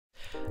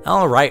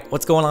Alright,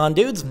 what's going on,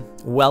 dudes?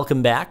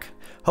 Welcome back.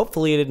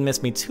 Hopefully you didn't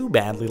miss me too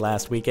badly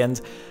last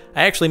weekend.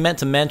 I actually meant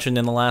to mention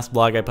in the last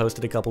vlog I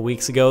posted a couple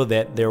weeks ago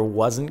that there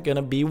wasn't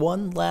gonna be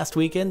one last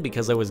weekend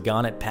because I was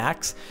gone at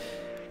PAX,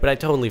 but I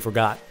totally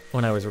forgot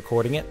when I was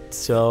recording it,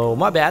 so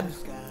my bad.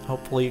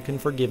 Hopefully you can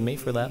forgive me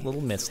for that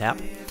little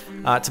mishap.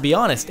 To be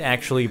honest,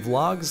 actually,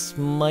 vlogs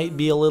might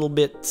be a little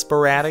bit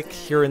sporadic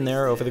here and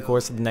there over the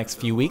course of the next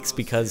few weeks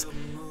because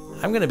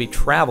I'm going to be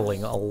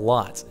traveling a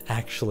lot,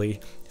 actually.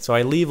 So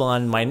I leave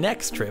on my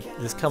next trip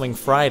this coming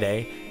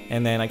Friday,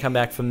 and then I come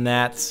back from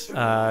that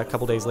a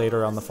couple days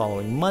later on the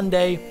following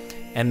Monday,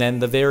 and then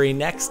the very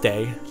next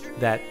day,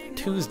 that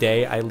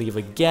Tuesday, I leave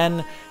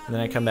again, and then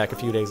I come back a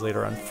few days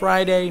later on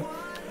Friday,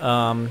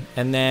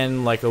 and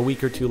then like a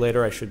week or two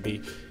later I should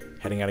be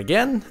heading out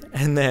again,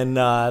 and then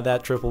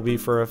that trip will be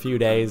for a few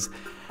days,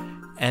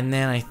 and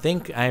then I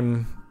think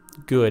I'm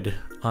good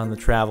on the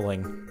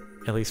traveling,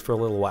 at least for a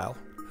little while.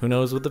 Who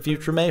knows what the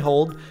future may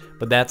hold,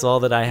 but that's all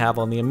that I have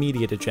on the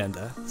immediate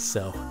agenda,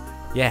 so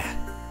yeah.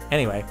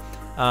 Anyway,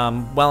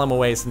 while I'm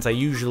away, since I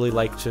usually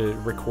like to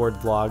record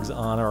vlogs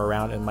on or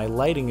around, and my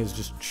lighting is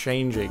just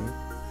changing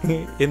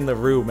in the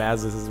room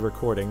as this is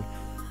recording.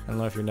 I don't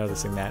know if you're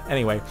noticing that.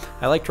 Anyway,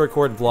 I like to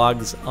record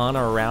vlogs on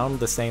or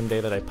around the same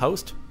day that I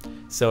post,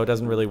 so it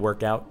doesn't really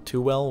work out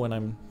too well when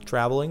I'm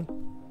traveling.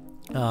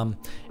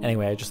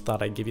 Anyway, I just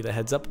thought I'd give you the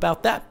heads up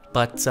about that,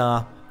 but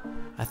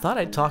I thought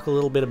I'd talk a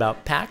little bit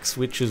about PAX,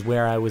 which is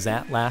where I was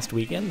at last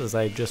weekend, as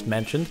I just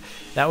mentioned.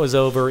 That was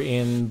over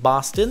in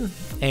Boston,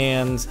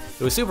 and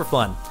it was super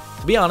fun.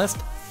 To be honest,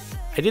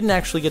 I didn't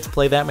actually get to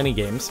play that many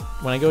games.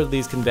 When I go to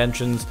these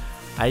conventions,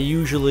 I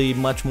usually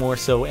much more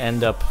so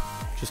end up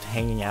just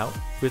hanging out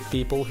with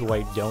people who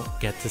I don't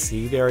get to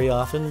see very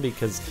often,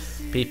 because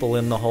people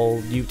in the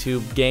whole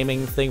YouTube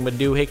gaming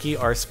thingamadoohickey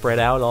are spread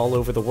out all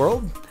over the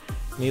world,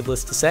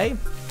 needless to say.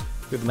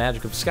 Through the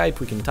magic of Skype,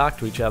 we can talk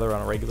to each other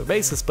on a regular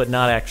basis, but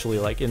not actually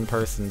like in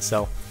person,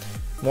 so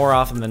more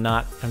often than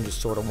not, I'm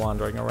just sort of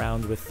wandering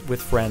around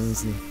with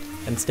friends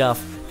and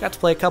stuff. Got to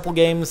play a couple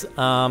games.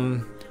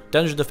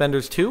 Dungeon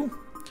Defenders 2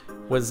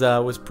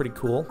 was pretty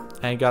cool.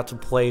 I got to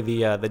play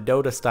the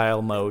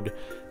Dota-style mode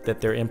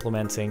that they're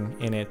implementing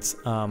in its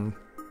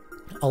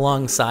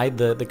alongside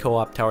the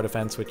co-op tower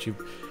defense, which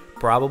you've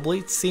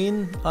probably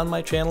seen on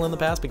my channel in the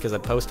past because I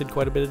posted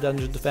quite a bit of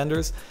Dungeon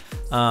Defenders.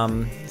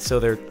 So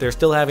they're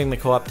still having the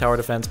co-op tower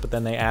defense, but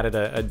then they added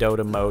a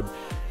Dota mode,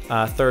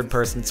 third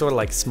person, sort of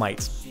like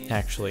Smite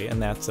actually,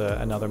 and that's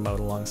another mode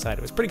alongside.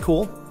 It was pretty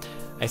cool.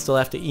 I still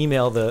have to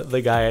email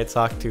the guy I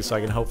talked to so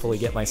I can hopefully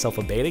get myself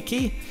a beta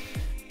key.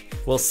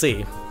 We'll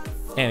see.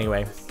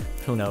 Anyway,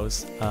 who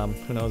knows?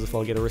 Who knows if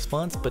I'll get a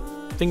response, but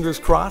fingers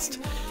crossed.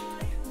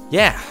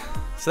 Yeah.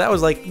 So that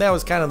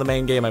was kind of the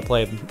main game I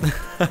played.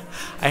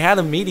 I had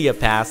a media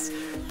pass,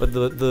 but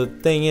the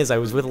thing is I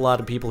was with a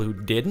lot of people who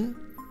didn't,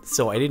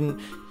 so I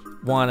didn't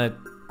want to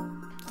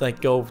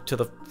like go to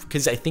the,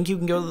 because I think you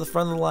can go to the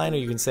front of the line, or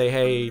you can say,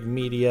 hey,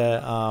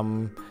 media,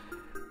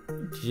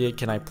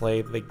 can I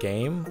play the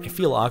game? I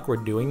feel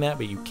awkward doing that,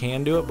 but you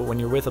can do it. But when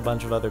you're with a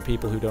bunch of other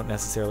people who don't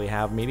necessarily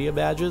have media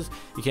badges,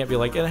 you can't be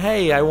like,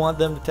 hey, I want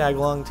them to tag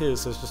along too.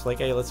 So it's just like,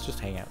 hey, let's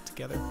just hang out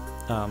together.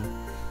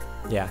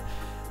 Yeah.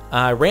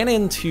 I ran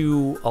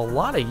into a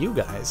lot of you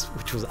guys,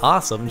 which was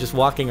awesome, just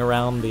walking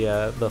around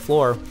the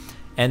floor,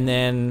 and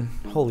then,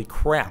 holy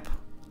crap,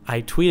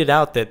 I tweeted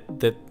out that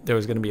there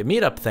was going to be a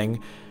meetup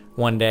thing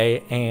one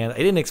day, and I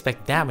didn't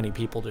expect that many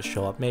people to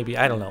show up, maybe,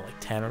 I don't know, like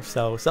 10 or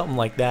so, something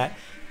like that,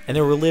 and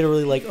there were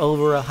literally like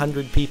over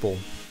 100 people,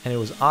 and it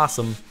was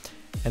awesome,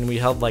 and we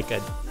held like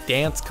a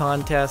dance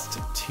contest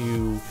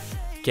to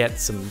get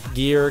some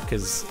gear,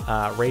 because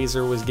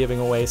Razer was giving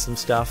away some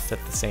stuff at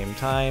the same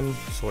time,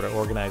 sort of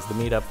organized the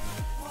meetup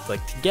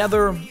like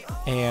together,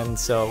 and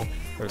so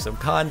there were some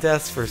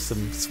contests for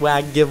some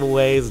swag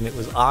giveaways, and it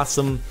was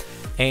awesome,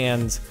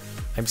 and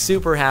I'm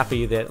super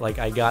happy that like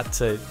I got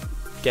to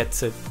get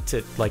to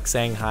like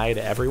saying hi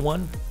to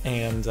everyone,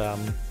 and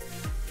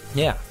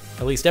yeah,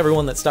 at least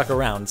everyone that stuck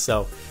around,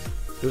 so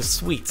it was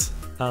sweet.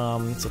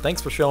 So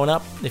thanks for showing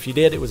up. If you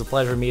did, it was a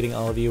pleasure meeting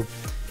all of you,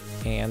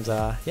 and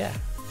yeah,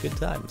 good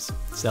times.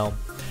 So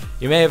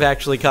you may have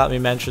actually caught me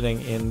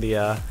mentioning in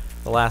the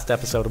last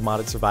episode of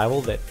Modded Survival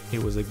that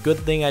it was a good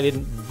thing I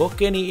didn't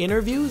book any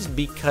interviews,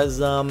 because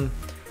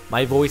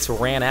my voice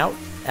ran out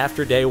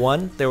after day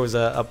one. There was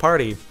a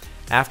party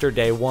after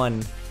day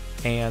one,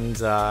 and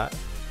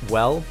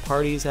well,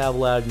 parties have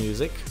loud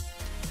music,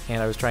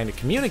 and I was trying to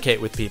communicate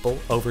with people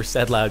over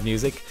said loud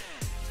music,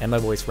 and my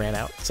voice ran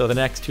out. So the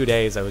next 2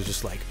 days I was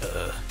just like,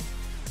 I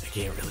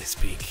can't really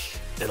speak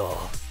at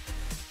all,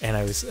 and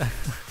I was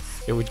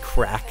it would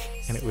crack,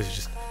 and it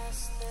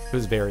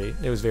was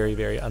very,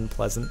 very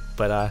unpleasant,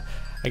 but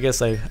I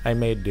guess I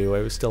made do. I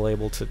was still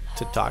able to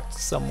talk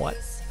somewhat.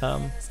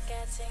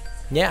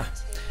 Yeah,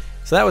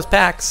 so that was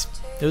PAX.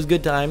 It was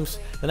good times.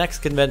 The next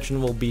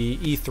convention will be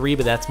E3,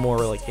 but that's more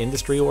like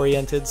industry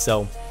oriented,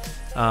 so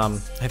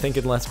I think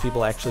unless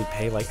people actually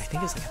pay, like, I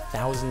think it's like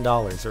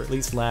 $1,000, or at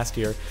least last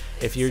year,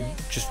 if you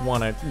just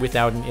want to,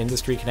 without an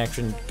industry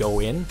connection, go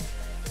in,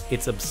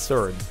 It's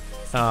absurd.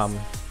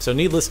 So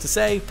needless to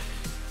say,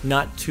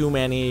 not too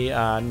many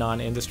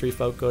non-industry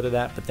folk go to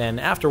that, but then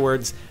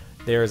afterwards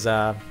there's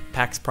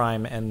PAX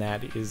Prime, and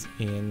that is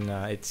in,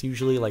 it's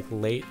usually like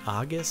late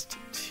August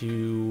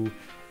to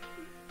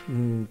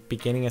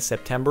beginning of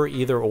September,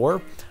 either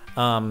or.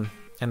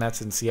 And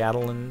that's in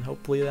Seattle, and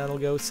hopefully that'll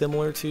go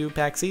similar to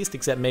PAX East,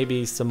 except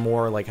maybe some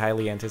more like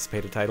highly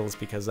anticipated titles,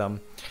 because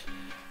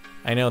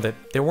I know that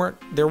there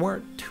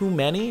weren't too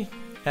many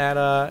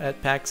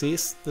at PAX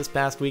East this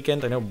past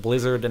weekend. I know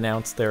Blizzard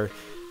announced their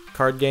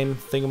card game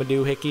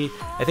thingamadoohickey.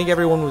 I think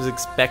everyone was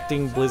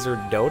expecting Blizzard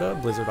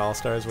Dota, Blizzard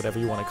All-Stars, whatever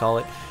you want to call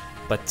it,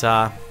 but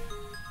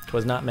it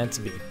was not meant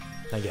to be,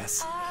 I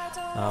guess.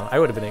 I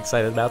would have been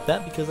excited about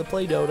that because I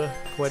play Dota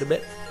quite a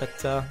bit,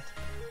 but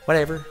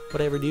whatever,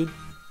 dude.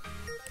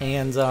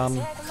 And,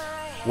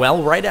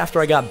 well, right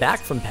after I got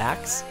back from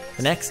PAX,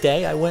 the next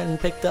day I went and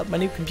picked up my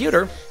new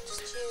computer.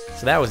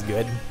 So that was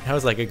good. That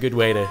was like a good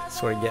way to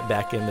sort of get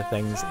back into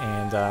things.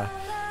 And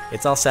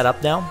it's all set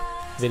up now.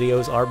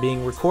 Videos are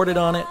being recorded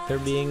on it. They're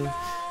being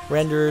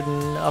rendered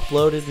and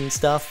uploaded and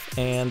stuff.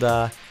 And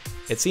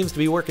it seems to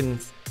be working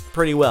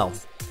pretty well.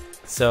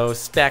 So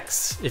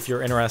specs, if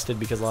you're interested,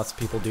 because lots of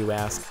people do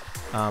ask,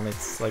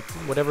 it's like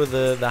whatever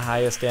the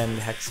highest end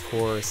hex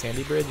core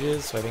Sandy Bridge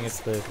is. So I think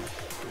it's the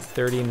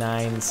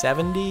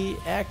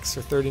 3970X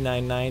or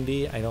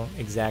 3990. I don't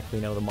exactly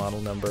know the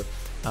model number.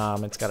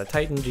 It's got a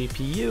Titan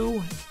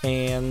GPU,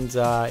 and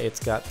it's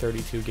got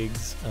 32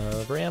 gigs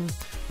of RAM,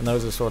 and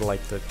those are sort of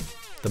like the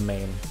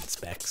main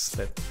specs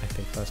that I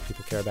think most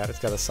people care about. It's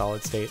got a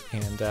solid state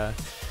and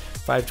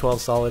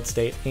 512 solid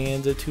state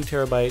and a 2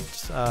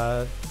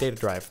 terabyte data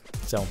drive.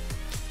 So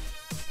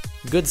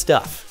good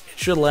stuff. It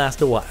should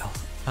last a while.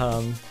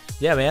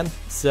 Yeah, man.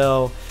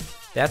 So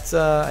that's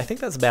I think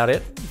that's about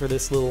it for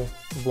this little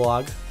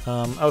vlog.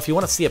 Oh, if you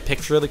want to see a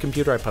picture of the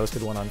computer, I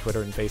posted one on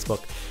Twitter and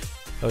Facebook.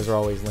 Those are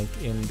always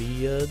linked in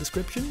the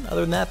description.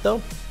 Other than that, though,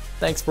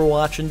 thanks for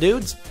watching,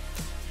 dudes,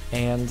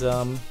 and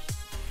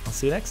I'll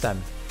see you next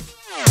time.